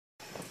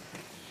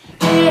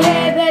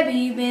baby,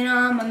 you've been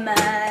on my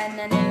mind.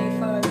 I knew you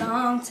for a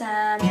long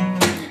time.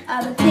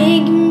 I've been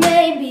thinking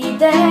maybe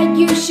that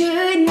you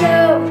should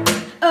know.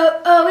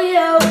 Oh, oh,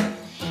 yo.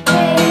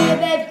 Hey,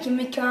 baby, can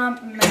we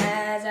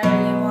compromise? I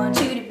really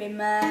want you to be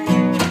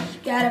mine.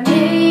 Got a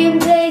million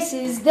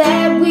places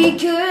that we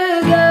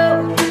could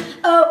go.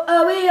 Oh,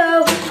 oh,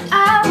 yo.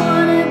 I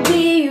wanna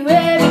be your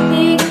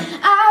everything.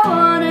 I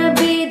wanna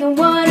be the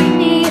one you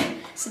need.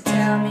 So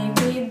tell me,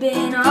 we've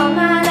been all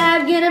my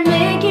life, gonna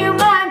make you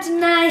mine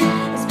tonight.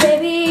 'Cause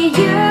baby,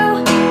 you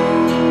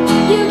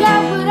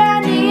got what I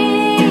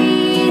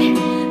need.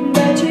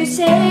 But you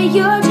say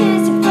you're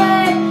just a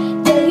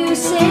friend. Yeah, you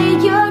say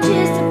you're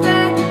just a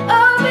friend.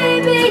 Oh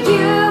baby,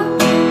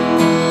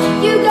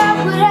 you got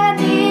what I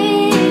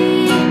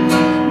need.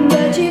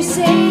 But you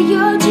say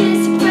you're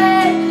just a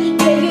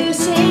friend. Yeah, you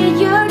say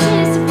you're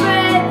just a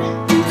friend.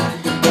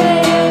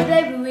 Hey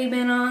baby, we've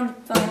been on the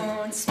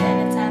phone,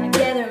 spending time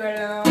together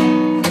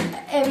alone.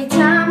 Every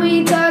time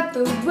we talk,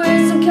 the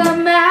words will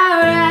come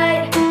out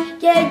right.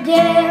 Yeah,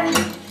 yeah.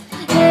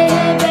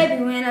 Hey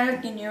baby, when I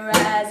look in your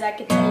eyes, I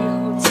can tell you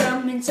hold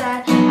something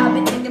inside. I've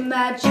been thinking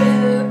about you,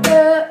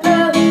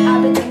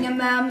 I've been thinking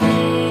about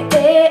me.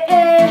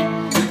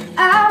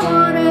 I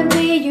wanna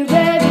be your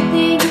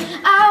everything.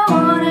 I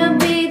wanna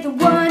be the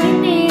one you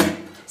need.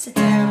 So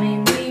tell me,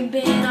 we've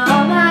been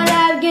all my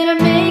life, gonna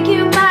make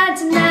you mine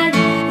tonight.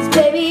 'Cause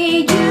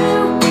baby,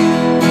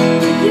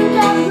 you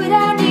got what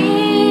I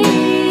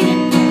need.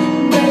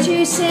 But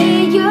you say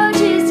you're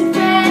just a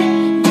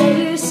friend. Yeah,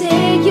 you say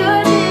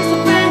you're just a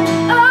friend.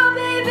 Oh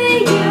baby,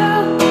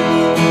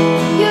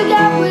 you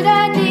got what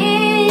I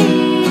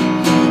need.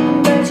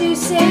 But you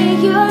say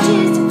you're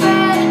just a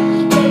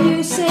friend. Yeah,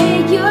 you say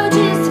you're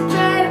just a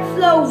friend.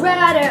 Flow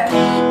rider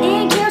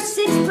in Carson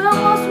City for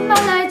most of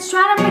my nights,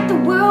 trying to make the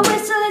world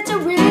whistle. It's a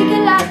really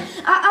good life.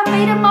 I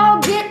made them all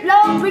get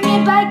low, bring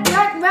it back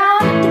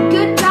round. Let the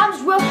good times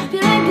roll,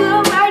 feeling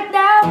good right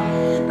now.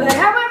 But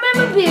I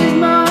remember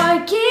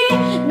Bismarcky,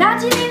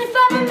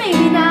 1985 and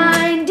maybe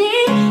 90.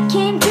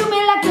 Came to me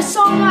like a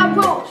song I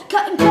wrote,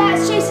 cutting class,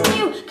 chasing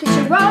you, 'cause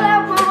you're all I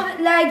want.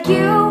 Like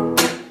you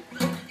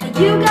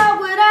got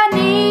what I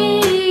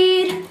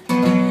need.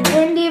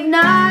 And if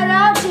not,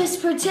 I'll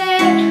just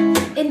pretend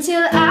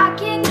until I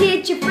can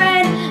get your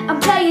friend. I'm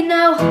playing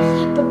now,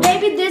 but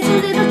baby, there's a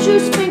little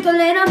truth sprinkle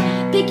in them.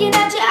 Picking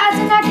at your eyes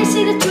and I can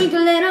see the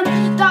twinkle in them.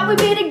 Thought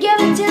we'd be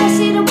together till I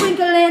see the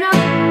twinkle in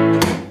them.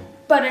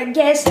 But I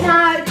guess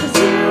not, 'cause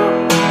you